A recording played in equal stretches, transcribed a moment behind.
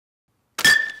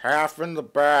Half in the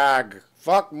bag.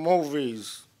 Fuck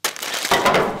movies.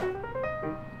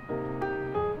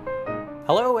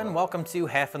 Hello and welcome to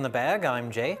Half in the Bag.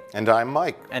 I'm Jay. And I'm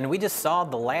Mike. And we just saw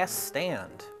The Last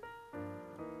Stand.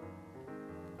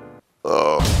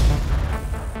 Hey,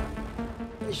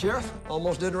 Sheriff.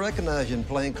 Almost didn't recognize you in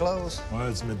plain clothes. Well,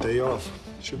 it's my day off.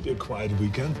 Should be a quiet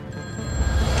weekend.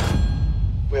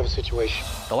 We have a situation.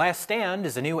 The Last Stand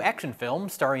is a new action film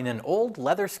starring an old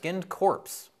leather-skinned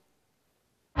corpse.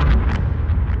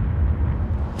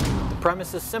 The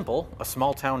premise is simple. A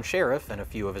small-town sheriff and a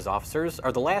few of his officers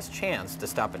are the last chance to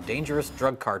stop a dangerous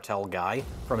drug cartel guy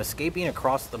from escaping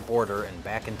across the border and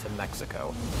back into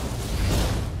Mexico.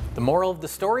 The moral of the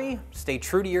story? Stay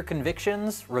true to your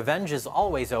convictions, revenge is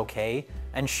always okay,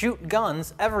 and shoot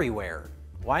guns everywhere.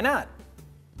 Why not?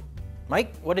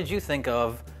 Mike, what did you think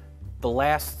of the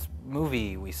last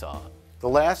movie we saw? The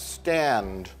Last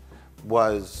Stand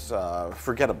was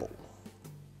forgettable.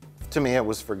 To me, it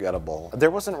was forgettable. There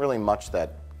wasn't really much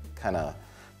that kind of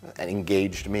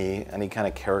engaged me, any kind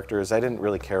of characters. I didn't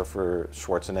really care for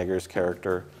Schwarzenegger's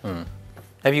character.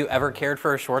 Have you ever cared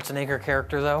for a Schwarzenegger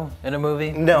character, though, in a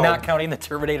movie? No. Not counting the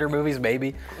Terminator movies,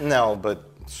 maybe? No, but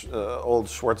old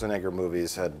Schwarzenegger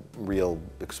movies had real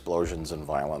explosions and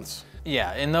violence.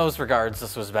 Yeah, in those regards,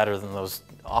 this was better than those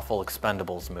awful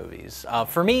Expendables movies.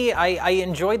 For me, I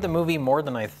enjoyed the movie more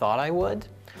than I thought I would.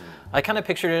 I kind of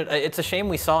pictured it, it's a shame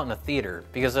we saw it in a theater,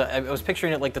 because I was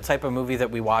picturing it like the type of movie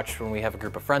that we watch when we have a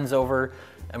group of friends over,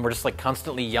 and we're just like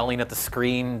constantly yelling at the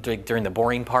screen during the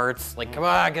boring parts, like, come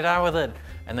on, get on with it,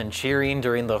 and then cheering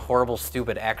during the horrible,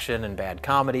 stupid action and bad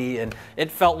comedy, and it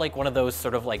felt like one of those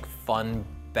sort of like fun,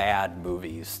 bad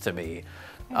movies to me.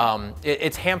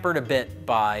 It's hampered a bit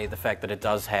by the fact that it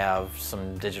does have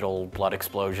some digital blood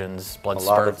explosions, blood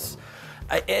spurts.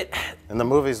 In the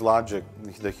movie's logic,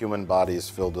 the human body is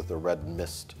filled with a red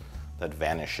mist that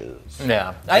vanishes.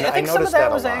 Yeah, I think some of that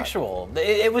was a lot. actual.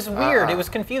 It was weird. It was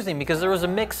confusing because there was a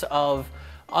mix of,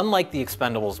 unlike the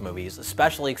Expendables movies,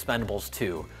 especially Expendables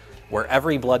 2, where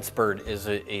every blood spurt is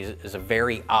a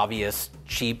very obvious,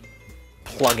 cheap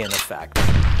plug-in effect.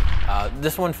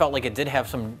 This one felt like it did have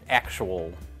some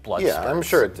actual blood spurts. Yeah, I'm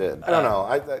sure it did. I don't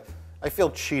know. I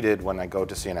feel cheated when I go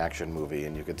to see an action movie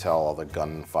and you could tell all the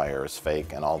gunfire is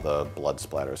fake and all the blood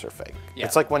splatters are fake. Yeah.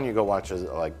 It's like when you go watch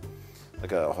a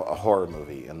horror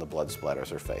movie and the blood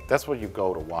splatters are fake. That's what you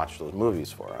go to watch those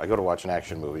movies for. I go to watch an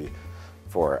action movie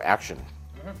for action.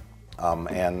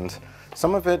 And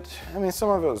some of it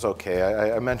was okay.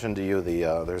 I mentioned to you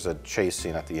there's a chase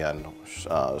scene at the end.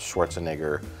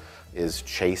 Schwarzenegger is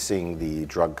chasing the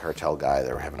drug cartel guy.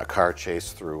 They were having a car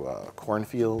chase through a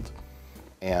cornfield.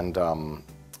 And,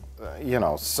 you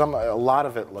know, a lot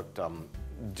of it looked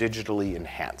digitally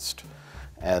enhanced.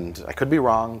 And I could be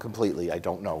wrong completely, I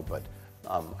don't know, but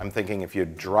I'm thinking if you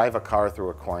drive a car through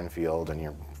a cornfield and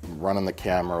you're running the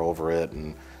camera over it,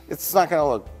 and it's not gonna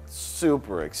look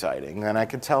super exciting. And I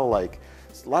could tell, like,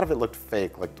 a lot of it looked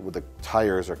fake, like the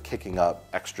tires are kicking up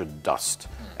extra dust,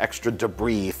 extra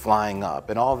debris flying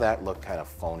up, and all that looked kind of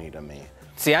phony to me.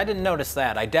 See, I didn't notice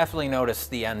that. I definitely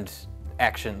noticed the end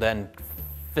action, then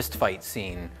fist fight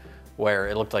scene where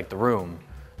it looked like The Room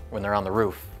when they're on the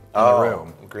roof in the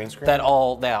room. Green screen?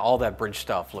 All that bridge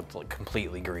stuff looked like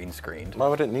completely green screened. Why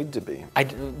would it need to be?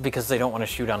 Because they don't want to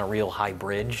shoot on a real high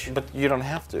bridge. But you don't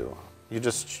have to. You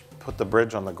just put the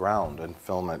bridge on the ground and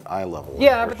film at eye level.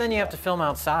 Yeah, but then you have to film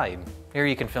outside. Here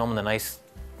you can film in the nice,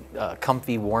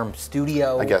 comfy, warm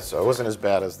studio. I guess so. It wasn't as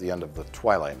bad as the end of the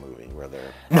Twilight movie, where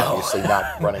they're obviously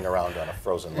not running around on a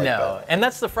frozen lake bed. And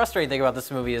that's the frustrating thing about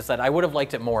this movie is that I would have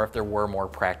liked it more if there were more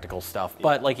practical stuff.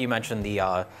 But like you mentioned,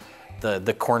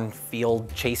 the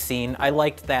cornfield chase scene, I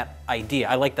liked that idea.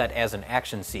 I liked that as an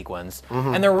action sequence.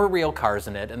 And there were real cars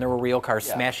in it, and there were real cars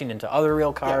smashing into other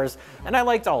real cars, and I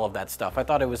liked all of that stuff. I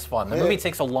thought it was fun. The movie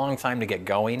takes a long time to get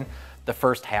going. The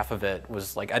first half of it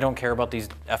was like, I don't care about these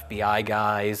FBI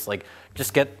guys. Like,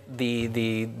 just get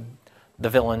the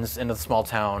villains into the small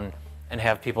town and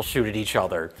have people shoot at each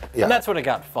other. Yeah. And that's what it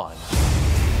got fun.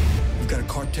 We've got a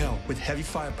cartel with heavy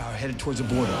firepower headed towards the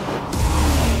border.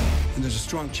 And there's a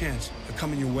strong chance they're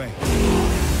coming your way.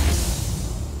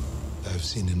 I've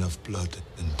seen enough blood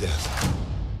and death.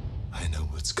 I know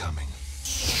what's coming.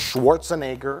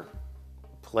 Schwarzenegger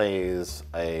plays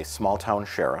a small-town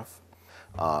sheriff.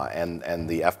 And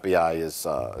the FBI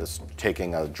is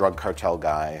taking a drug cartel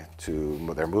guy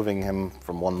they're moving him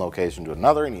from one location to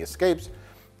another, and he escapes,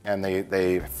 and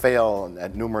they fail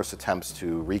at numerous attempts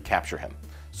to recapture him.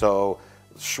 So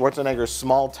Schwarzenegger's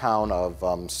small town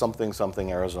of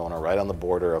something, Arizona, right on the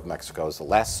border of Mexico, is the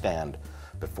last stand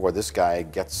before this guy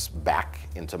gets back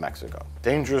into Mexico.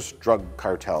 Dangerous drug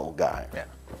cartel guy. Yeah.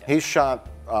 He shot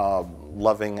a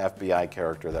loving FBI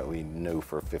character that we knew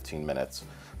for 15 minutes.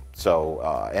 So,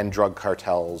 and drug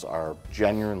cartels are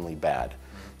genuinely bad,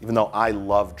 even though I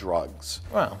love drugs.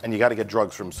 Wow. And you got to get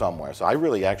drugs from somewhere. So I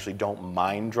really actually don't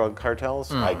mind drug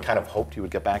cartels. I kind of hoped he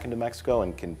would get back into Mexico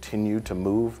and continue to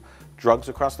move drugs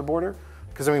across the border.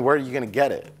 Because, I mean, where are you going to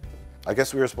get it? I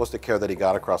guess we were supposed to care that he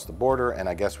got across the border, and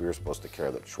I guess we were supposed to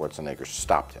care that Schwarzenegger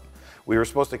stopped him. We were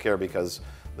supposed to care because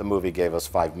the movie gave us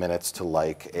 5 minutes to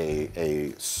like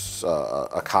a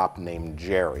cop named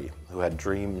Jerry who had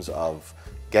dreams of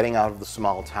getting out of the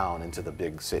small town into the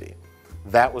big city.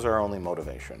 That was our only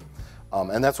motivation.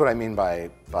 And that's what I mean by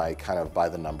kind of by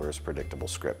the numbers predictable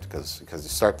script, because you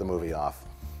start the movie off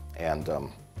and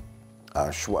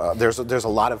there's a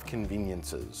lot of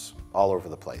conveniences all over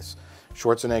the place.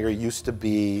 Schwarzenegger used to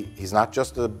be, he's not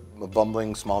just a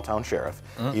bumbling small town sheriff,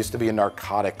 he used to be a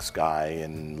narcotics guy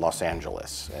in Los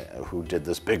Angeles who did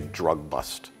this big drug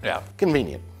bust. Yeah.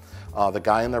 Convenient. The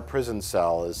guy in their prison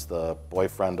cell is the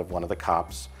boyfriend of one of the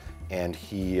cops, and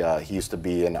he used to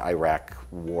be an Iraq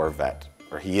war vet,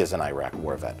 or he is an Iraq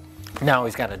war vet. Now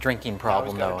he's got a drinking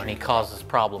problem, though, and he causes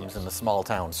problems in the small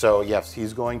town. So yes,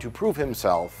 he's going to prove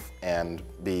himself and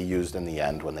be used in the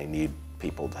end when they need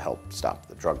people to help stop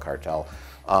the drug cartel.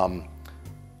 And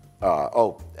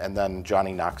then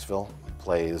Johnny Knoxville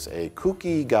plays a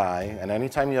kooky guy, and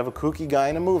anytime you have a kooky guy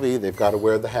in a movie, they've got to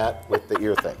wear the hat with the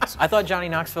ear things. I thought Johnny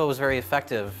Knoxville was very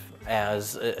effective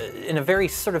as in a very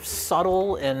sort of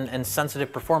subtle and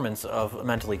sensitive performance of a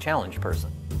mentally challenged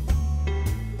person.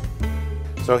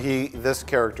 So this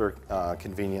character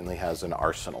conveniently has an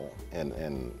arsenal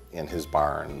in his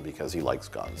barn because he likes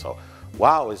guns. So,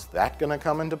 wow, is that going to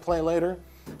come into play later?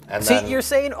 And See, you're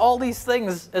saying all these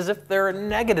things as if they're a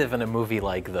negative in a movie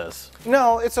like this.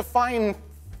 No, it's a fine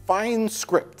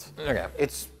script. Okay.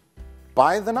 It's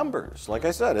by the numbers. Like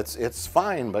I said, it's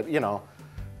fine, but you know,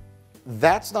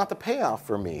 that's not the payoff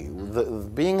for me.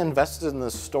 Being invested in the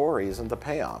story isn't the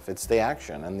payoff. It's the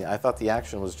action, and I thought the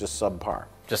action was just subpar.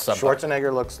 Just subpar.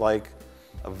 Schwarzenegger looks like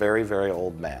a very, very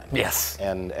old man. Yes.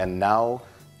 And now,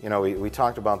 you know, we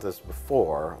talked about this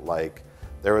before. Like,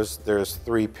 there's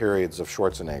 3 periods of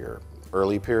Schwarzenegger.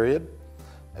 Early period,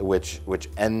 which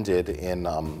ended in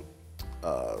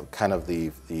kind of the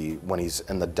when he's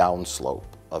in the downslope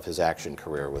of his action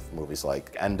career with movies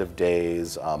like End of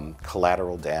Days,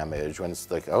 Collateral Damage, when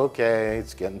it's like, okay,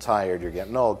 it's getting tired, you're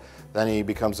getting old. Then he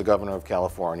becomes the governor of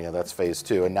California, that's phase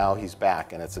 2, and now he's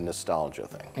back, and it's a nostalgia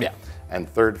thing. Yeah. And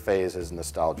third phase is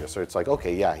nostalgia. So it's like,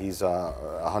 okay, yeah, he's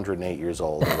 108 years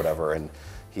old or whatever, and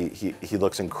he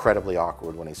looks incredibly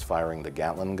awkward when he's firing the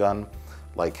Gatling gun,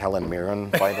 like Helen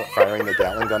Mirren firing the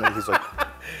Gatling gun, and he's like,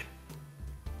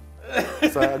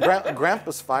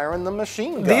 Grandpa's firing the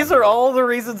machine gun. These are all the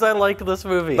reasons I liked this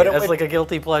movie But as like a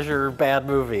guilty pleasure bad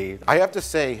movie. I have to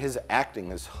say, his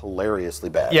acting is hilariously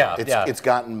bad. Yeah, It's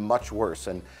gotten much worse,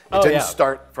 and it didn't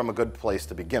start from a good place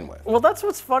to begin with. Well, that's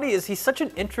what's funny is he's such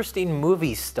an interesting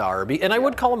movie star, and I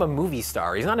would call him a movie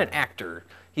star. He's not an actor.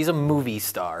 He's a movie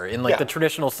star in like the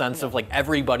traditional sense of like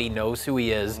everybody knows who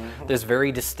he is. There's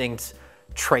very distinct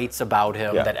traits about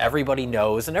him that everybody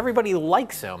knows and everybody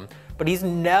likes him, but he's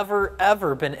never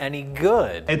ever been any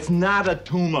good. It's not a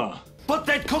tumor. Put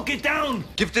that cookie down!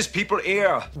 Give these people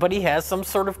air! But he has some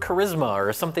sort of charisma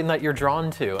or something that you're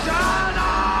drawn to.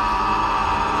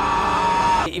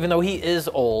 Even though he is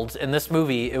old, in this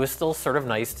movie, it was still sort of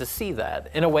nice to see that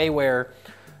in a way where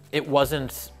it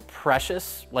wasn't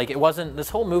precious. Like, it wasn't, this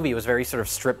whole movie was very sort of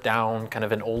stripped down, kind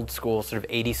of an old school sort of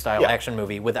 80s style action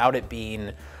movie without it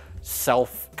being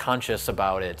self-conscious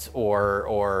about it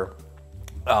or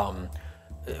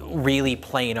really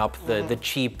playing up the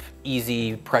cheap,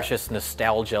 easy, precious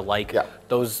nostalgia like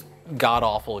those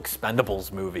god-awful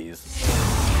Expendables movies.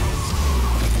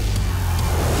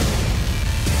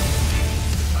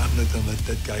 I'm not gonna let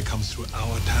that guy come through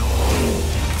our town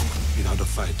without a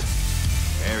fight.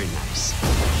 Very nice.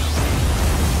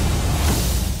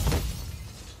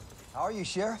 How are you,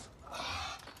 Sheriff?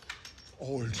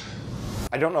 Old.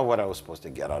 I don't know what I was supposed to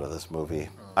get out of this movie.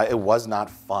 It was not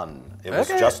fun. It was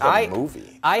just a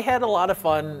movie. I had a lot of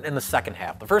fun in the second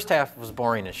half. The first half was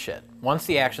boring as shit. Once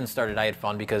the action started, I had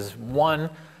fun because, one,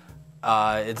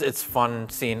 it's fun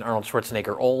seeing Arnold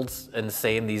Schwarzenegger old and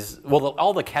saying these, well,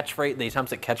 all the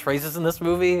attempts at catchphrases in this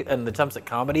movie and the attempts at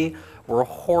comedy were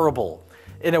horrible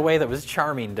in a way that was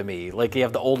charming to me. Like, you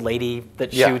have the old lady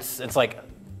that shoots, it's like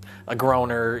a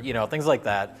groaner, you know, things like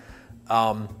that.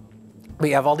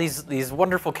 We have all these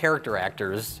wonderful character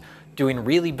actors doing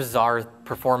really bizarre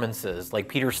performances, like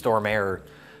Peter Stormare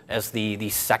as the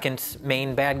second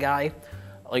main bad guy.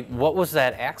 Like, what was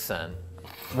that accent?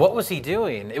 What was he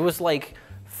doing? It was like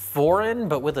foreign,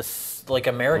 but with a like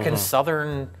American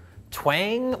Southern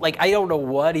twang. Like, I don't know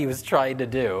what he was trying to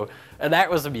do, and that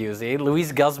was amusing.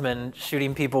 Luis Guzman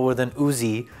shooting people with an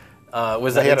Uzi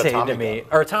was entertaining to me,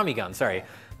 or a Tommy gun. Sorry.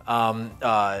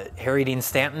 Harry Dean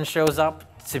Stanton shows up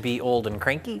to be old and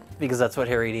cranky, because that's what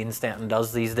Harry Dean Stanton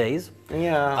does these days.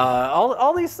 Yeah.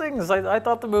 All these things. I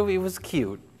thought the movie was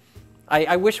cute.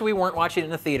 I wish we weren't watching it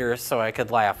in the theater so I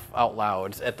could laugh out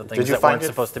loud at the things that weren't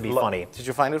supposed to be funny. Did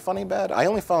you find it funny bad? I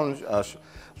only found,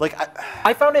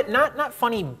 I found it not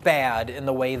funny bad in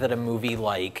the way that a movie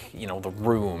like, you know, The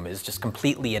Room is just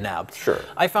completely inept. Sure.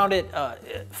 I found it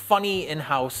funny in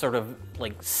how sort of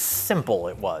like simple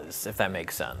it was, if that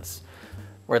makes sense.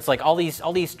 Where it's like all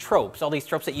these tropes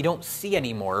that you don't see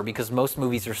anymore because most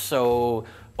movies are so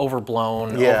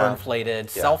overblown, overinflated,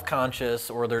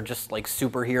 self-conscious, or they're just like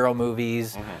superhero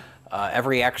movies.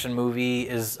 Every action movie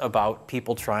is about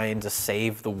people trying to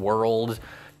save the world.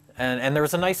 And there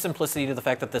was a nice simplicity to the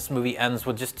fact that this movie ends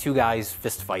with just two guys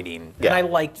fist fighting. And I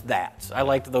liked that. I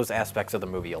liked those aspects of the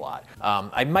movie a lot.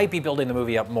 I might be building the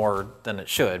movie up more than it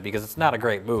should because it's not a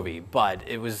great movie, but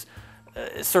it was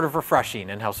sort of refreshing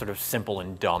in how sort of simple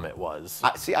and dumb it was.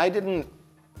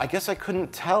 I guess I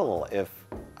couldn't tell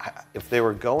if they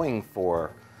were going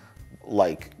for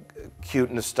like cute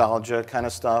nostalgia kind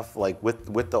of stuff, like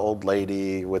with the old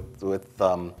lady, with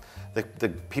the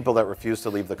people that refuse to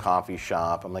leave the coffee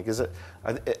shop. I'm like, is it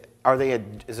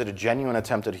a genuine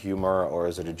attempt at humor, or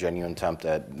is it a genuine attempt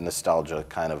at nostalgia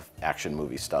kind of action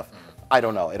movie stuff? I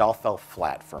don't know. It all fell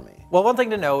flat for me. Well, one thing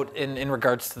to note in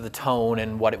regards to the tone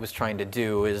and what it was trying to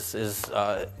do is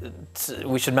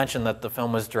we should mention that the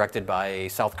film was directed by a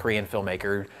South Korean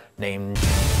filmmaker named,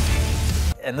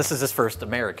 and this is his first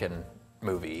American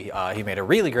movie. He made a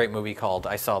really great movie called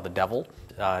I Saw the Devil.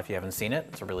 If you haven't seen it,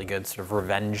 it's a really good sort of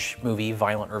revenge movie,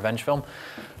 violent revenge film.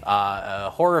 A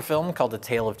horror film called A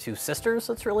Tale of Two Sisters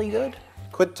that's really good.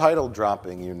 Quit title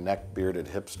dropping, you neck-bearded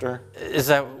hipster. Is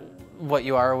that what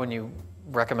you are when you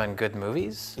recommend good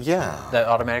movies? Yeah. That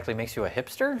automatically makes you a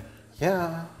hipster?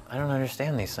 Yeah. I don't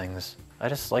understand these things. I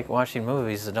just like watching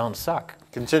movies that don't suck.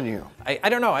 Continue. I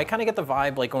don't know, I kind of get the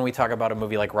vibe like when we talk about a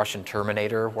movie like Russian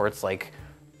Terminator, where it's like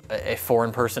a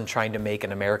foreign person trying to make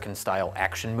an American-style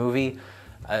action movie.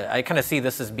 I kind of see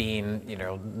this as being, you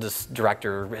know, this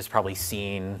director has probably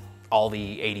seen all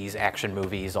the 80s action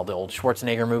movies, all the old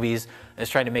Schwarzenegger movies, and is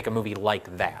trying to make a movie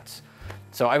like that.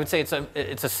 So I would say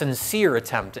it's a sincere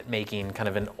attempt at making kind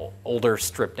of an older,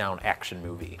 stripped-down action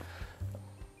movie.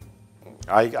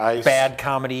 Bad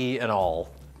comedy and all.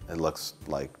 It looks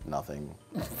like nothing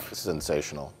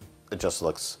sensational. It just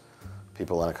looks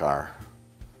people in a car,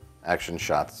 action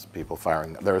shots, people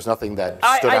firing. There was nothing that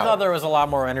stood out. I thought there was a lot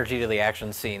more energy to the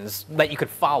action scenes that you could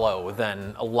follow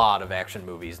than a lot of action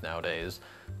movies nowadays.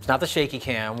 It's not the shaky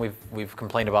cam. We've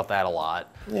complained about that a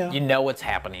lot. Yeah. You know what's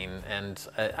happening, and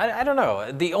I don't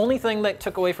know. The only thing that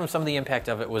took away from some of the impact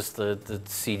of it was the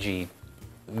CG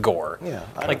gore. Yeah.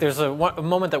 Like there's a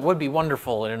moment that would be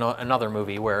wonderful in another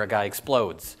movie where a guy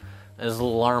explodes and his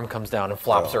little arm comes down and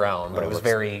flops around, but it was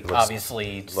very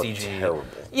obviously CG. Terrible.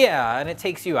 Yeah, and it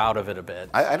takes you out of it a bit.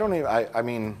 I don't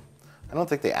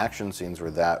think the action scenes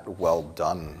were that well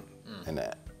done in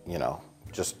it. You know,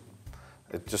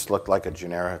 it just looked like a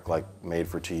generic, like,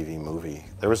 made-for-TV movie.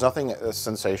 There was nothing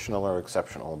sensational or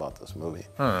exceptional about this movie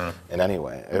in any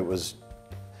way. It was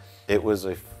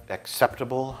a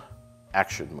acceptable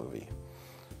action movie.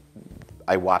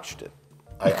 I watched it.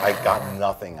 I got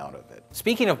nothing out of it.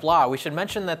 Speaking of blah, we should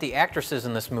mention that the actresses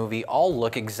in this movie all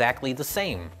look exactly the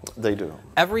same. They do.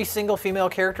 Every single female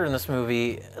character in this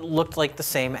movie looked like the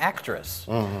same actress.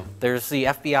 There's the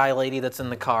FBI lady that's in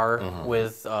the car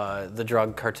with the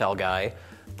drug cartel guy,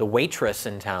 the waitress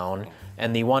in town,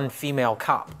 and the one female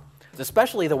cop.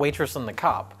 Especially the waitress and the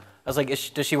cop. I was like,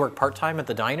 does she work part-time at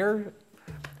the diner?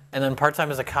 And then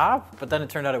part-time as a cop? But then it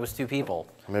turned out it was two people.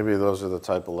 Maybe those are the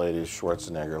type of ladies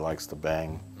Schwarzenegger likes to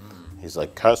bang. He's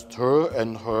like, cast her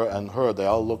and her and her. They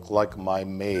all look like my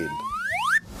maid.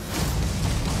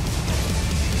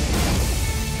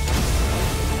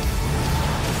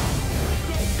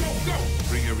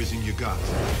 Bring everything you got.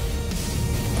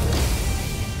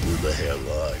 Who the hell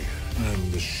are you?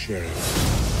 I'm the sheriff.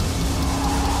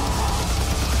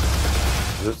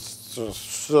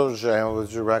 So, Jane,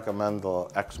 would you recommend the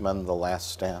X-Men The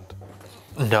Last Stand?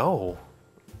 No.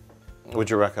 Would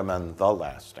you recommend The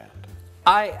Last Stand?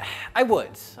 I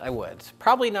would.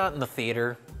 Probably not in the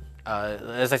theater.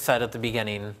 As I said at the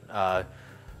beginning of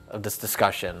this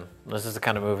discussion, this is the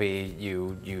kind of movie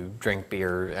you drink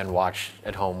beer and watch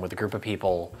at home with a group of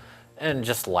people and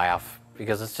just laugh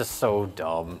because it's just so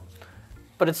dumb.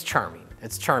 But it's charming.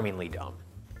 It's charmingly dumb.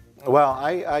 Well,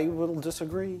 I will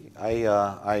disagree.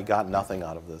 I got nothing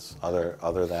out of this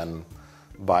other than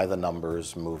by the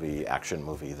numbers movie, action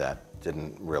movie that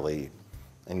didn't really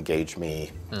engage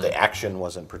me. The action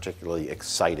wasn't particularly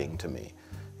exciting to me.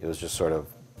 It was just sort of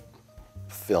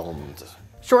filmed.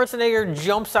 Schwarzenegger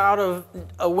jumps out of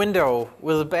a window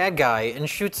with a bad guy and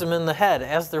shoots him in the head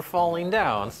as they're falling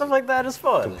down. Stuff like that is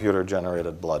fun.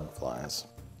 Computer-generated blood flies.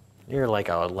 You're like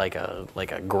a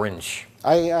Grinch.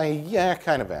 Yeah,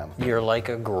 kind of am. You're like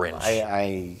a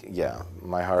Grinch. Yeah,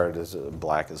 my heart is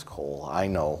black as coal. I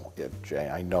know it, Jay.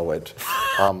 I know it.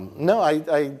 No,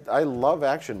 I love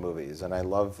action movies, and I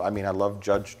love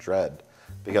Judge Dredd,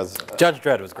 because Judge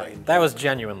Dredd was great. That was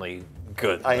genuinely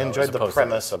good. I enjoyed the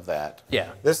premise of that. Yeah.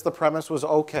 The premise was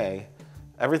okay.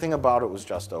 Everything about it was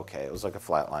just okay. It was like a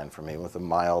flat line for me, with a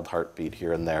mild heartbeat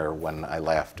here and there when I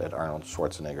laughed at Arnold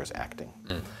Schwarzenegger's acting,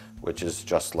 which is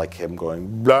just like him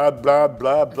going blah, blah,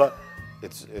 blah, blah.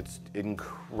 It's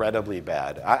incredibly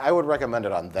bad. I would recommend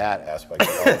it on that aspect.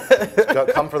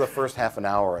 Come for the first half an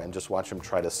hour and just watch him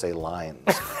try to say lines.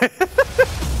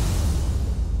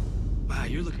 Wow,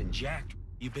 you're looking jacked.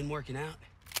 You've been working out?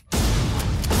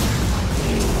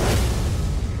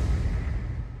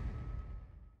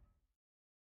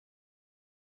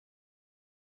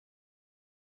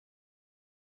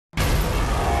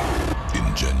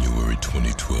 In January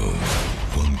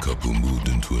 2012, one couple moved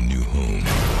into a new home.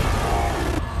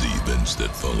 The events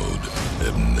that followed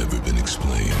have never been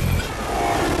explained.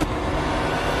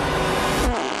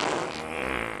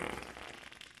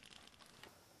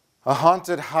 A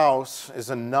Haunted House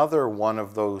is another one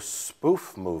of those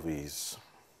spoof movies.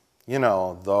 You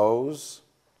know, those.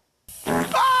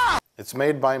 It's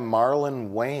made by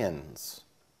Marlon Wayans.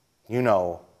 You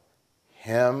know,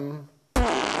 him.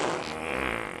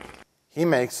 He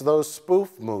makes those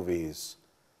spoof movies.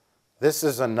 This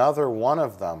is another one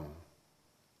of them.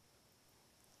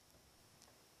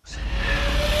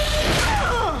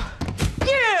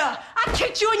 Yeah! I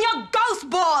kicked you in your ghost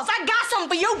balls! I got something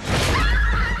for you!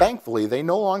 Thankfully, they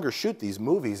no longer shoot these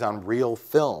movies on real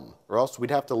film, or else we'd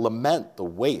have to lament the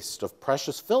waste of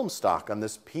precious film stock on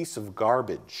this piece of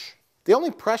garbage. The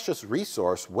only precious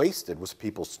resource wasted was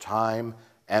people's time,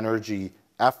 energy,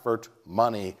 effort,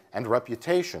 money, and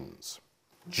reputations.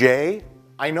 Jay,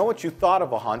 I know what you thought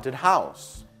of A Haunted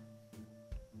House.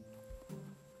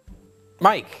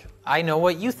 Mike, I know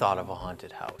what you thought of A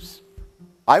Haunted House.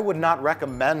 I would not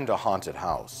recommend A Haunted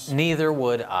House. Neither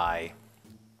would I.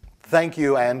 Thank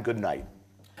you and good night.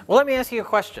 Well, let me ask you a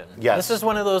question. Yes. This is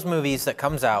one of those movies that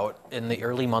comes out in the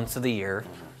early months of the year.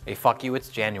 A fuck you, it's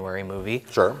January movie.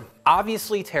 Sure.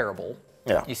 Obviously terrible.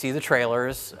 Yeah. You see the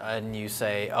trailers and you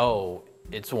say, oh,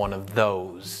 it's one of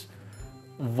those.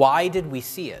 Why did we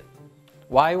see it?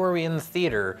 Why were we in the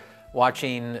theater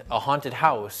watching A Haunted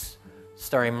House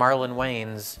starring Marlon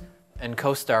Wayans and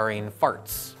co-starring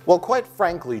farts? Well, quite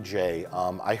frankly, Jay,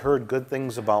 I heard good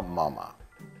things about Mama.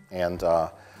 And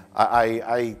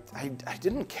I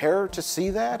didn't care to see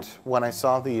that when I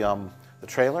saw the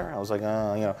trailer. I was like, you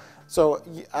know. So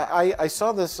I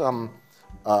saw this, I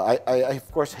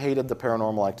of course hated the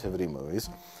Paranormal Activity movies,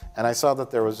 and I saw that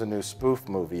there was a new spoof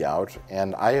movie out,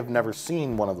 and I have never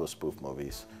seen one of those spoof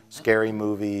movies. Scary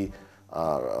movie,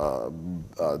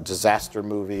 disaster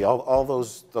movie, all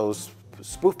those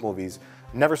spoof movies,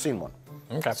 never seen one.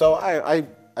 Okay. So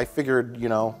I figured, you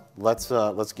know, let's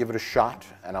give it a shot,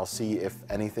 and I'll see if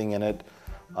anything in it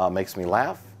makes me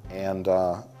laugh. And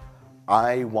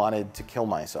I wanted to kill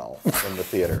myself in the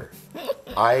theater.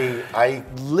 I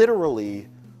literally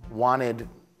wanted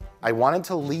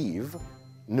to leave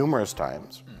numerous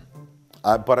times,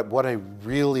 but what I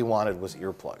really wanted was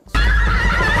earplugs.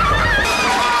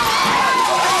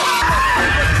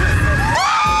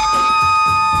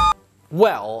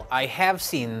 Well, I have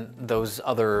seen those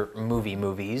other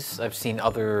movies. I've seen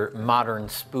other modern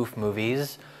spoof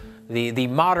movies. The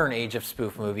modern age of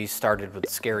spoof movies started with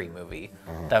Scary Movie.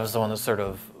 That was the one that sort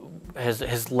of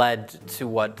has led to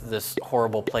what this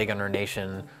horrible plague on our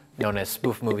nation known as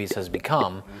spoof movies has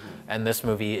become. And this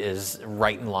movie is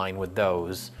right in line with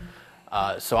those.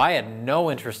 So I had no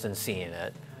interest in seeing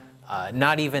it.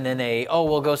 Not even in a, oh,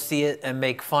 we'll go see it and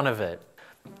make fun of it.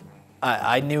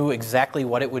 I knew exactly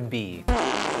what it would be.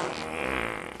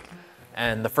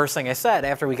 And the first thing I said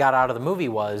after we got out of the movie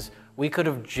was, we could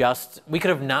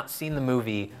have not seen the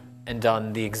movie and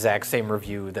done the exact same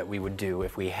review that we would do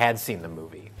if we had seen the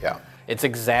movie. Yeah. It's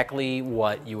exactly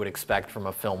what you would expect from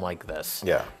a film like this.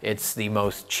 Yeah. It's the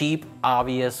most cheap,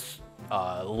 obvious,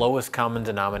 lowest common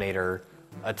denominator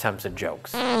attempts at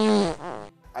jokes.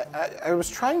 I was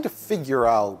trying to figure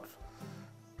out,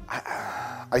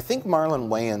 I think Marlon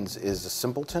Wayans is a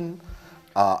simpleton,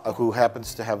 who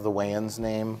happens to have the Wayans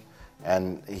name,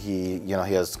 and he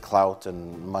has clout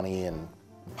and money and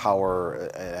power,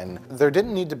 and there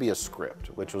didn't need to be a script,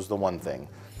 which was the one thing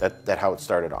that how it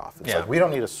started off. It's like, we don't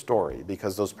need a story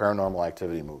because those Paranormal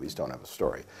Activity movies don't have a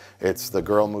story. It's the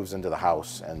girl moves into the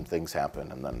house and things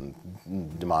happen, and then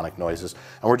demonic noises,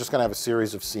 and we're just going to have a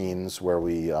series of scenes where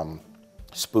we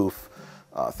spoof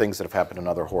things that have happened in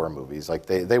other horror movies. Like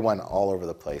they went all over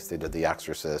the place. They did The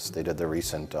Exorcist. They did the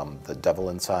recent The Devil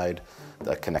Inside,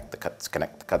 the connect the cuts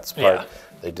part. Yeah.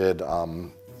 They did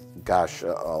gosh,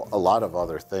 a lot of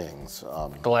other things.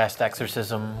 The Last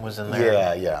Exorcism was in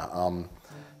there. Yeah.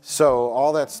 So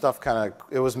all that stuff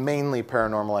it was mainly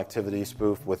Paranormal Activity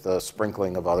spoof with a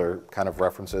sprinkling of other kind of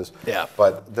references. Yeah.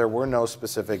 But there were no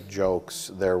specific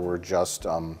jokes. There were just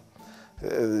kind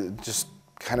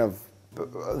of,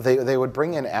 they would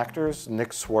bring in actors,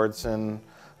 Nick Swardson,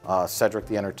 Cedric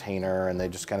the Entertainer, and they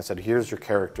just kind of said, here's your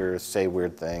characters, say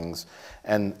weird things.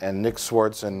 And Nick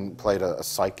Swardson played a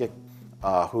psychic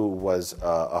who was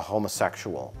a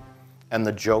homosexual. And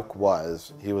the joke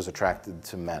was he was attracted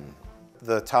to men.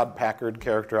 The Todd Packard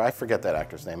character, I forget that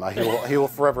actor's name. He will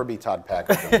forever be Todd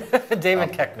Packard.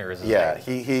 David Koechner is his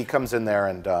name. He comes in there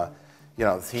and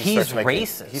he's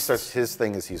racist. His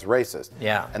thing is he's racist.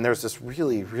 Yeah. And there's this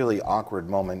really, really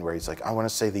awkward moment where he's like, I want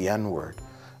to say the N-word.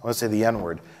 I want to say the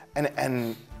N-word.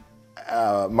 And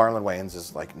Marlon Wayans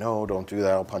is like, no, don't do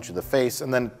that. I'll punch you in the face.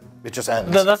 And then it just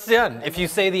ends. That's the end. If you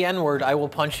say the N-word, I will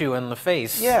punch you in the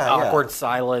face. Yeah. Awkward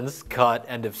silence, cut,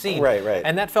 end of scene. Right.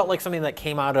 And that felt like something that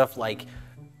came out of like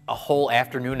a whole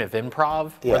afternoon of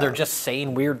improv where they're just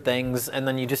saying weird things, and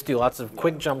then you just do lots of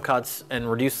quick jump cuts and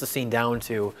reduce the scene down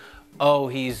to, oh,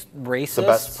 he's racist. The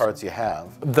best parts you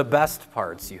have. The best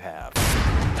parts you have.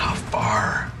 How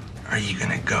far are you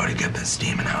gonna go to get this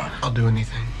demon out? I'll do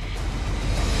anything.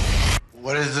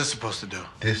 What is this supposed to do?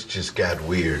 This just got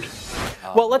weird.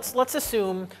 Well, let's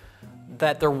assume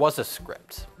that there was a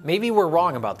script. Maybe we're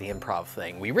wrong about the improv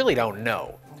thing. We really don't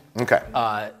know. Okay.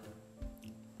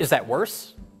 Is that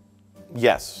worse?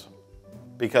 Yes,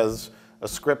 because a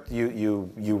script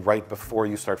you write before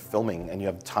you start filming, and you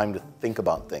have time to think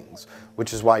about things,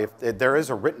 which is why if there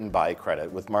is a written by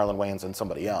credit with Marlon Wayans and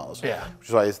somebody else. Yeah. Which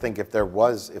is why I think if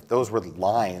those were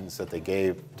lines that they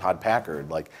gave Todd Packard,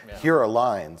 like here are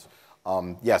lines.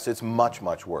 Yes, it's much,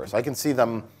 much worse. I can see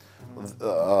them,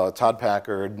 Todd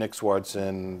Packard, Nick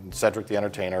Swardson, Cedric the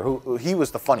Entertainer, who he was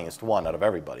the funniest one out of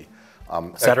everybody.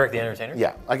 Cedric the Entertainer?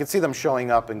 Yeah, I could see them showing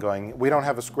up and going, we don't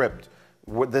have a script.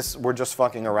 We're just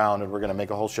fucking around and we're going to make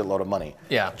a whole shitload of money.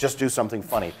 Yeah. Just do something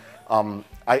funny.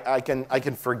 I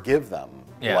can forgive them,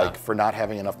 like for not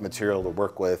having enough material to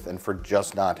work with and for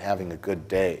just not having a good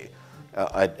day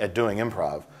at doing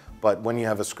improv. But when you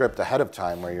have a script ahead of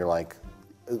time where you're like,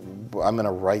 I'm going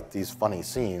to write these funny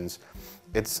scenes,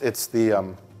 it's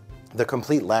the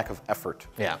complete lack of effort.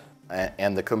 Yeah.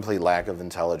 And the complete lack of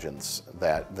intelligence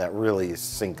that really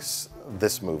sinks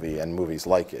this movie and movies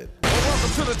like it.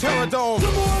 Welcome to the Terror Dome.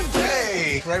 Come on,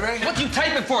 hey, Ray. What you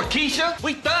taping for, Keisha?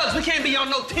 We thugs. We can't be on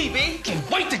no TV. Can't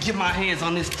wait to get my hands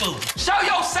on this food. Show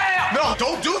yourself. No,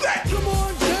 don't do that. Come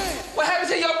on, Jay. What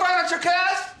happened to your furniture,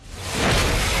 cuz?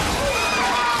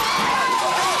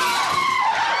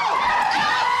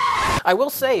 I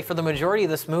will say, for the majority of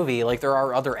this movie, like there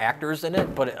are other actors in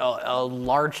it, but a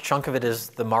large chunk of it is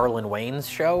the Marlon Wayans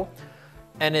show.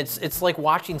 And it's like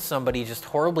watching somebody just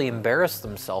horribly embarrass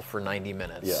themselves for 90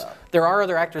 minutes. Yeah. There are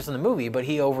other actors in the movie, but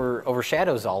he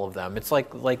overshadows all of them. It's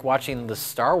like watching the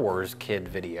Star Wars kid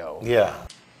video. Yeah.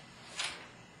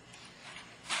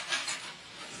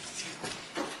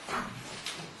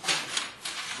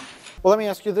 Well, let me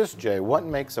ask you this, Jay. What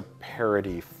makes a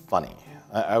parody funny?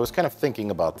 I was kind of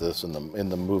thinking about this in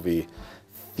the movie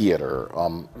theater.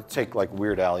 Take like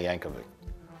Weird Al Yankovic.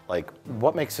 Like,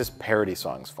 what makes his parody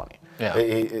songs funny?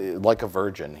 Yeah. Like a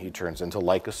Virgin, he turns into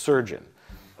Like a Surgeon.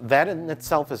 That in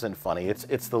itself isn't funny.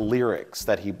 It's the lyrics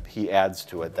that he adds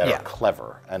to it that are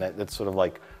clever, and it's sort of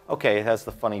like, okay, it has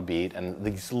the funny beat, and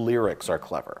these lyrics are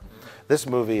clever. This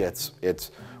movie,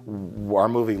 our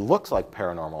movie looks like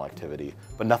Paranormal Activity,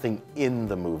 but nothing in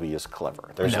the movie is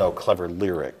clever. There's no clever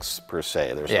lyrics per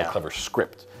se. There's no clever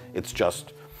script. It's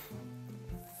just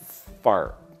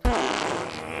fart.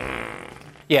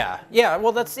 Yeah.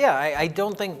 Well, I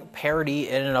don't think parody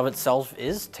in and of itself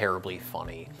is terribly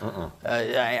funny.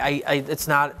 It's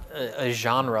not a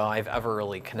genre I've ever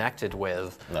really connected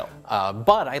with. No.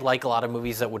 But I like a lot of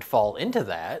movies that would fall into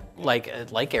that,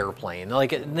 like Airplane,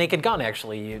 like Naked Gun.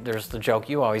 Actually, there's the joke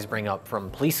you always bring up from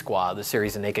Police Squad, the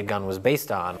series that Naked Gun was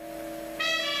based on.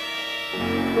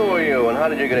 Who are you, and how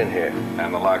did you get in here?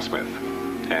 I'm the locksmith,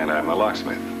 and I'm the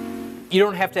locksmith. You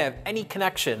don't have to have any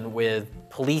connection with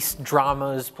police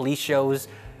dramas, police shows,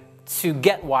 to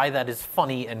get why that is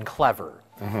funny and clever.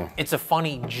 It's a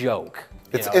funny joke.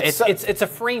 It's a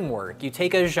framework. You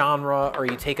take a genre or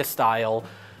you take a style,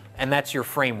 and that's your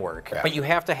framework. Yeah. But you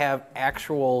have to have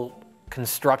actual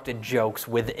constructed jokes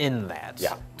within that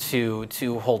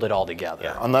to hold it all together.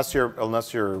 Yeah. Unless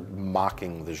you're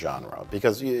mocking the genre,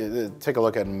 because you take a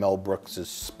look at Mel Brooks's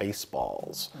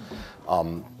Spaceballs.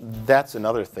 That's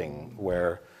another thing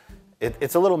where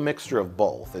it's a little mixture of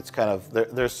both. It's kind of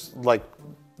there's like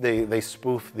they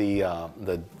spoof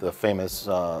the famous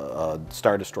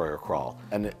Star Destroyer crawl,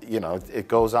 and it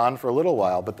goes on for a little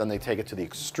while, but then they take it to the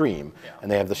extreme,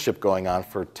 and they have the ship going on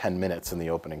for 10 minutes in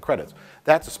the opening credits.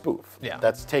 That's a spoof. Yeah.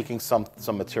 That's taking some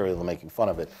material and making fun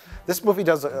of it. This movie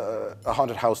does a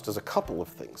Haunted House does a couple of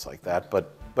things like that,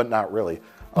 but not really.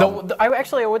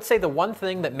 I would say the one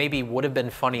thing that maybe would have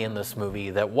been funny in this movie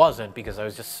that wasn't, because I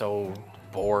was just so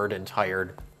bored and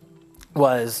tired,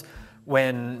 was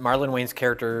when Marlon Wayne's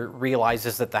character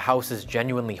realizes that the house is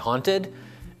genuinely haunted,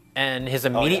 and his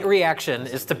immediate reaction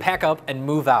is to pack up and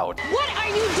move out. What are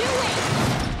you doing?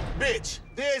 Bitch,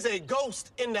 there's a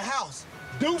ghost in the house.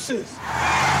 Deuces.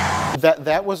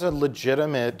 That was a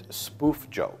legitimate spoof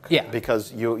joke. Yeah.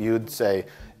 Because you'd say,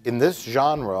 in this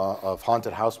genre of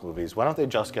haunted house movies, why don't they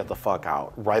just get the fuck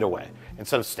out right away?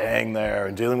 Instead of staying there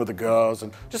and dealing with the ghosts,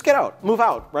 and just get out, move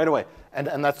out right away.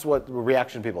 And that's what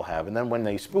reaction people have. And then when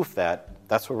they spoof that,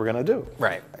 that's what we're gonna do.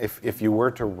 Right. If you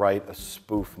were to write a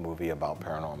spoof movie about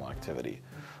paranormal activity,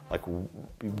 like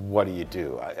what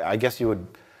do? I guess you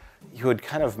would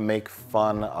kind of make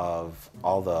fun of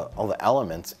all the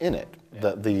elements in it.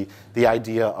 Yeah. The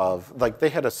idea of, like, they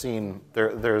had a scene,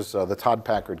 there's the Todd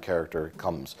Packard character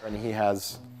comes, and he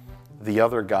has the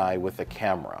other guy with a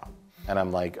camera. And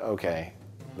I'm like, okay,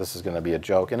 this is going to be a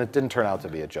joke, and it didn't turn out to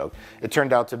be a joke. It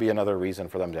turned out to be another reason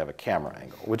for them to have a camera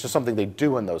angle, which is something they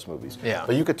do in those movies. Yeah.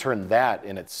 But you could turn that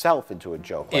in itself into a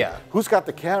joke. Like, who's got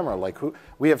the camera? Like,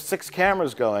 we have 6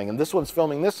 cameras going, and this one's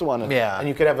filming this one, and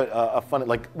you could have a fun,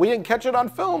 like, we didn't catch it on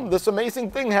film. This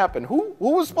amazing thing happened. Who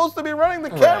was supposed to be running the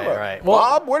camera? Right. Well,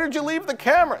 Bob, where did you leave the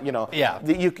camera? Yeah.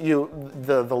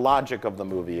 The logic of the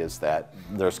movie is that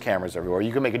there's cameras everywhere.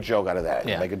 You can make a joke out of that.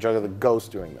 You can make a joke of the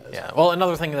ghost doing this. Yeah. Well,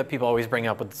 another thing that people always bring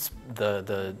up with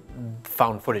the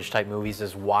found footage type movies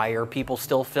is, why are people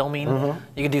still filming?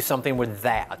 You can do something with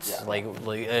that, like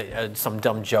some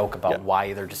dumb joke about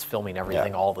why they're just filming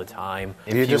everything all the time.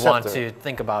 If you want to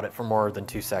think about it for more than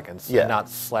 2 seconds, and not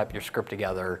slap your script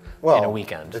together in a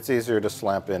weekend. It's easier to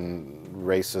slap in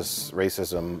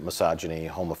racism, misogyny,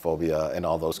 homophobia, and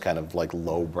all those kind of like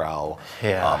lowbrow,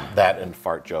 that and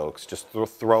fart jokes. Just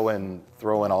throw in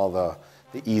all the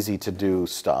easy to do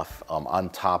stuff on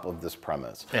top of this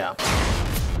premise. Yeah.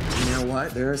 You know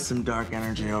what? There is some dark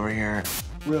energy over here.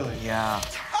 Really? Yeah.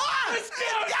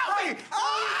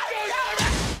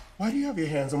 Why do you have your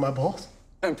hands on my balls?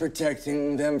 I'm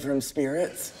protecting them from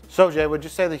spirits. So, Jay, would you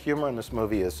say the humor in this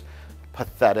movie is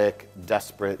pathetic,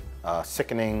 desperate,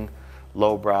 sickening,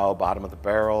 lowbrow, bottom of the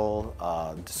barrel,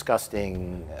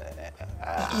 disgusting?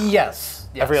 Yes.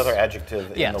 Every other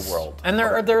adjective in the world. And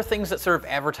there are things that sort of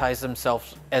advertise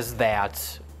themselves as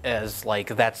that, as like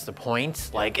that's the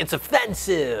point, like it's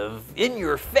offensive, in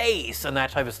your face, and that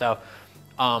type of stuff.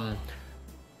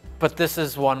 But this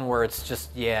is one where it's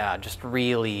just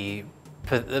really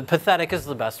pathetic is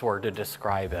the best word to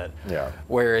describe it. Yeah.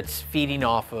 Where it's feeding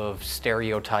off of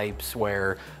stereotypes,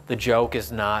 where the joke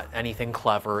is not anything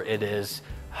clever. It is,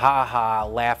 ha ha,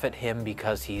 laugh at him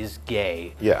because he's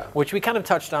gay. Yeah. Which we kind of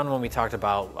touched on when we talked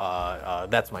about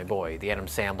That's My Boy, the Adam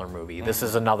Sandler movie. This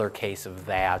is another case of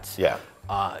that. Yeah.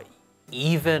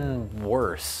 Even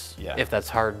worse, if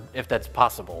that's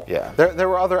possible. Yeah, there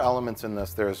were other elements in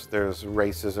this. There's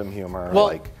racism humor.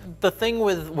 Well, the thing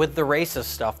with the racist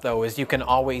stuff though is you can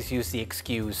always use the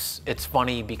excuse, it's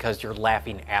funny because you're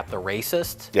laughing at the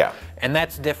racist. Yeah. And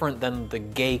that's different than the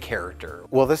gay character.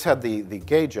 Well, this had the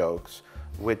gay jokes,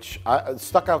 which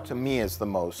stuck out to me as the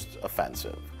most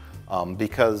offensive,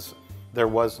 because there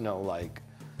was no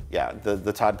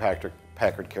the Todd Packard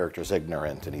character is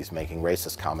ignorant and he's making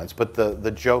racist comments, but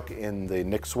the joke in the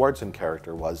Nick Swardson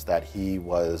character was that he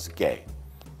was gay,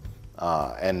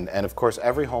 and of course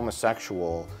every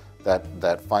homosexual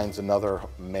that finds another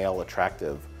male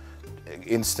attractive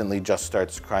instantly just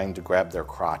starts trying to grab their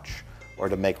crotch or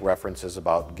to make references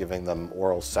about giving them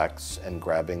oral sex and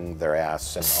grabbing their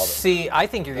ass and all that. See, I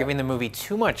think you're giving the movie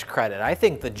too much credit. I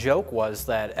think the joke was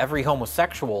that every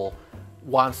homosexual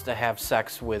wants to have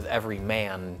sex with every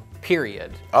man,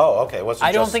 period. Oh, okay.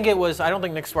 I don't think Nick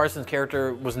Swarson's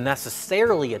character was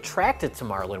necessarily attracted to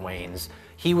Marlon Wayans.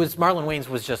 Marlon Wayans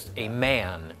was just a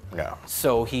man. Yeah.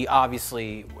 So he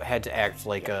obviously had to act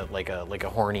like a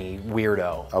horny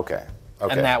weirdo. Okay.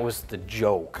 Okay. And that was the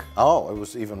joke. Oh, it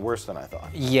was even worse than I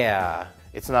thought. Yeah.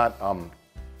 It's not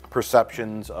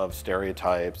perceptions of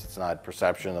stereotypes. It's not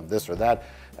perception of this or that,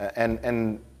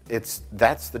 and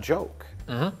that's the joke.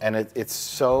 Mm-hmm. And it's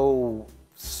so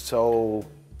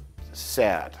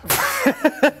sad.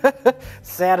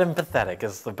 Sad and pathetic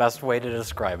is the best way to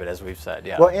describe it, as we've said.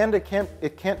 Yeah. Well, and it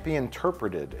can't be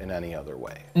interpreted in any other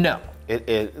way. No.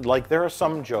 It like there are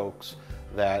some jokes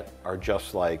that are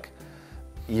just like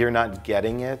you're not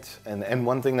getting it, and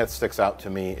one thing that sticks out to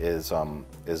me is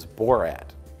Borat.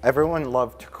 Everyone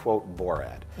loved to quote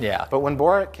Borat. Yeah. But when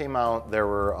Borat came out, there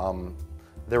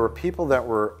were people that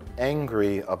were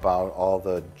angry about all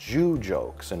the Jew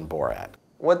jokes in Borat.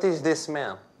 What is this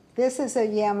man? This is a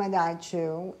Yemenite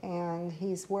Jew, and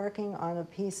he's working on a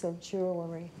piece of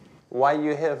jewelry. Why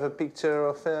you have a picture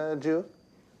of a Jew?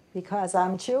 Because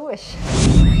I'm Jewish.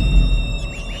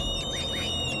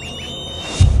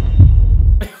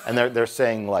 And they're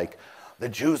saying like, the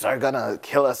Jews are gonna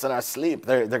kill us in our sleep.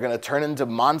 They're gonna turn into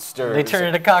monsters. They turn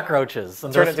into cockroaches,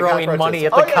 and they're throwing money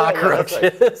at the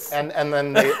cockroaches. Right. And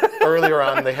then earlier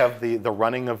on they have the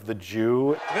running of the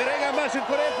Jew.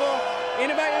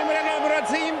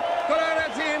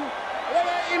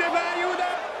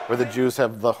 Where the Jews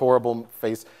have the horrible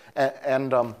face.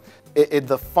 And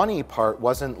the funny part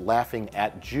wasn't laughing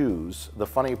at Jews. The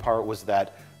funny part was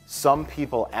that some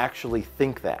people actually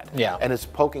think that. Yeah. And it's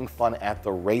poking fun at the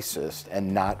racist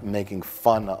and not making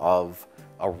fun of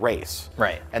a race.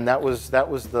 Right. And that was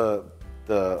the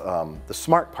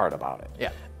smart part about it.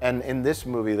 Yeah. And in this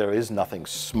movie, there is nothing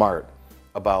smart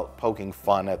about poking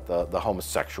fun at the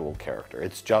homosexual character.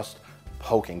 It's just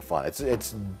poking fun.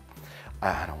 It's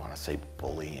I don't want to say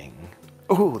bullying.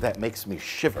 Ooh, that makes me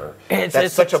shiver.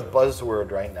 That's such a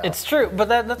buzzword right now. It's true, but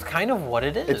that's kind of what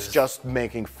it is. It's just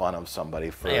making fun of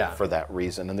somebody for that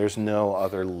reason, and there's no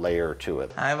other layer to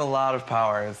it. I have a lot of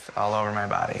powers all over my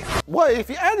body. Well, if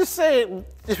you had to say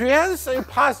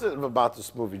positive about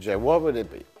this movie, Jay, what would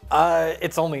it be?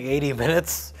 It's only 80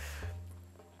 minutes.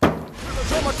 I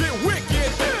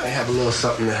have a little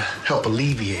something to help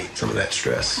alleviate some of that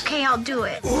stress. Okay, I'll do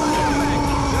it.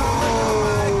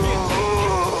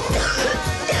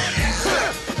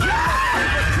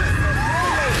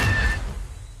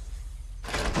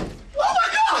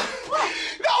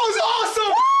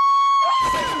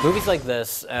 Movies like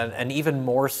this, and even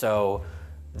more so,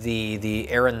 the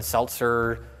Aaron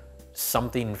Seltzer,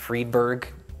 something Friedberg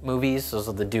movies. Those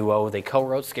are the duo. They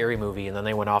co-wrote Scary Movie, and then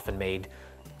they went off and made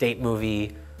Date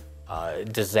Movie,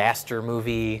 Disaster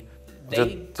Movie.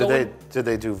 Did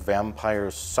they do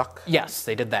Vampires Suck? Yes,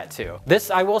 they did that too. This,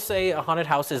 I will say, A Haunted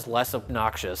House is less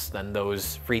obnoxious than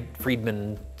those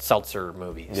Friedman Seltzer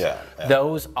movies. Yeah.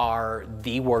 Those are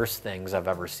the worst things I've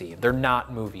ever seen. They're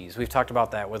not movies. We've talked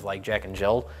about that with like Jack and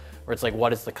Jill, where it's like,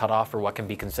 what is the cutoff for what can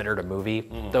be considered a movie?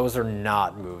 Those are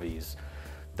not movies.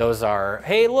 Those are,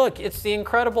 hey, look, it's the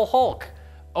Incredible Hulk.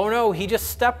 Oh no, he just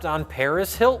stepped on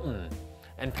Paris Hilton.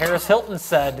 And Paris Hilton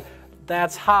said,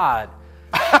 that's hot.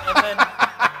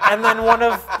 And then one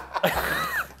of...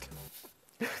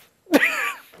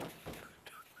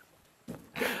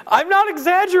 I'm not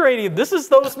exaggerating. This is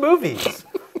those movies.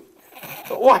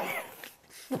 Why?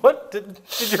 What did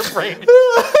your brain...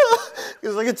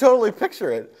 Because I can totally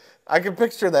picture it. I can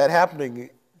picture that happening.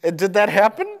 Did that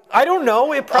happen? I don't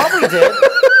know. It probably did.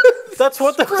 That's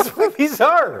what those movies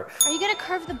are. Are you gonna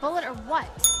curve the bullet or what?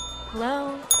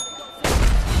 Hello?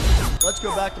 Let's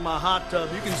go back to my hot tub.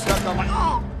 You can suck on my...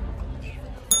 Oh!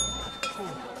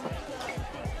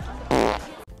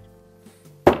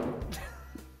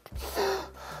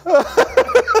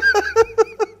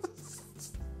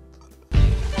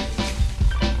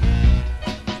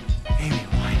 Amy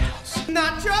Winehouse.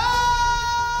 Nacho!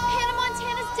 Hannah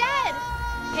Montana's dead!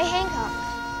 Hey, Hancock.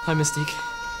 Hi, Mystique.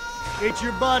 It's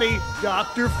your buddy,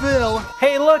 Dr. Phil.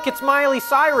 Hey, look, it's Miley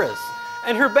Cyrus.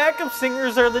 And her backup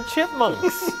singers are the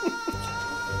Chipmunks.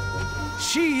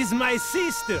 She's my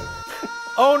sister.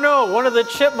 Oh no, one of the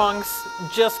Chipmunks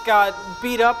just got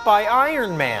beat up by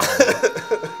Iron Man.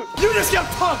 You just got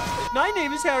punked! My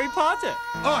name is Harry Potter.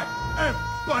 I am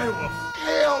Beowulf.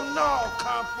 Hell no,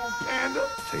 Kung Fu Panda.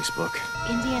 Facebook.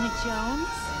 Indiana Jones?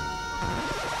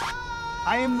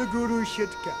 I am the Guru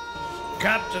Shitka.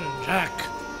 Captain Jack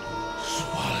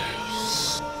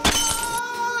Swallows.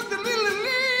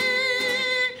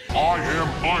 I am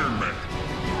Iron Man.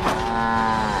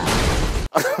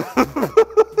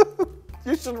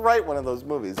 You should write one of those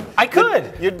movies. I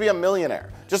could. You'd be a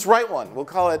millionaire. Just write one. We'll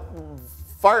call it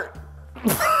Fart.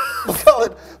 call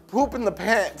it Poop in the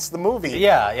Pants, the movie.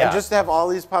 Yeah, yeah. And just have all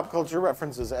these pop culture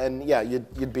references, and yeah,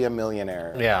 you'd be a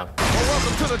millionaire. Yeah. Well,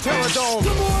 welcome to the Terror Dome.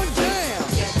 Come on, jam.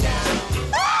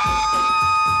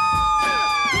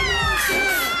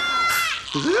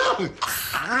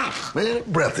 Man,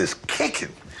 that breath is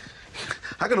kicking.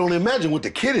 I can only imagine what the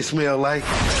kitty smell like.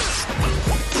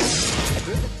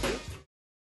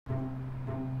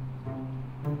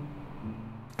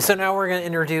 So now we're going to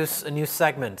introduce a new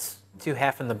segment to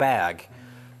Half in the Bag.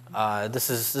 This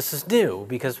is new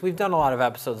because we've done a lot of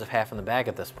episodes of Half in the Bag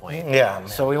at this point. Yeah. Man.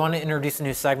 So we want to introduce a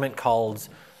new segment called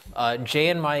Jay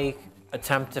and Mike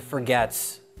Attempt to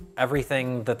Forget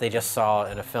Everything That They Just Saw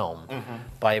in a Film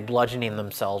by bludgeoning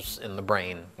themselves in the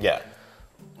brain. Yeah.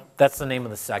 That's the name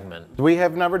of the segment. We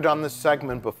have never done this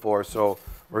segment before, so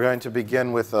we're going to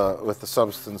begin with a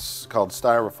substance called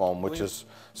styrofoam, which is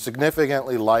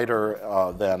significantly lighter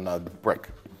than a brick.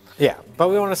 Yeah, but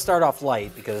we want to start off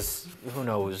light because who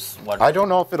knows what... I don't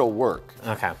know if it'll work.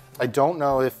 Okay. I don't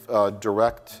know if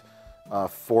direct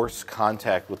force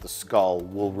contact with the skull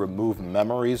will remove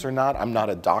memories or not. I'm not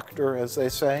a doctor, as they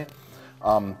say,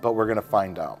 but we're going to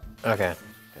find out. Okay.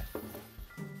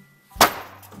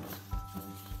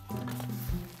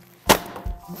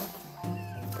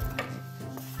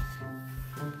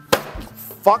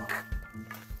 Fuck.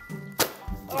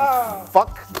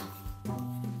 Fuck.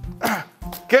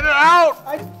 Get it out!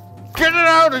 Get it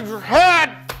out of your head!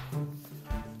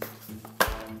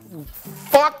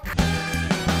 Fuck!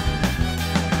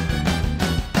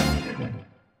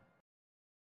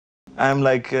 I'm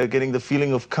like getting the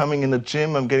feeling of coming in the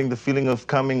gym. I'm getting the feeling of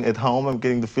coming at home. I'm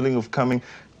getting the feeling of coming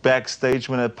backstage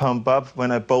when I pump up,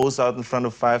 when I pose out in front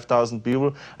of 5,000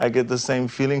 people. I get the same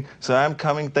feeling. So I'm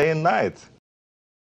coming day and night.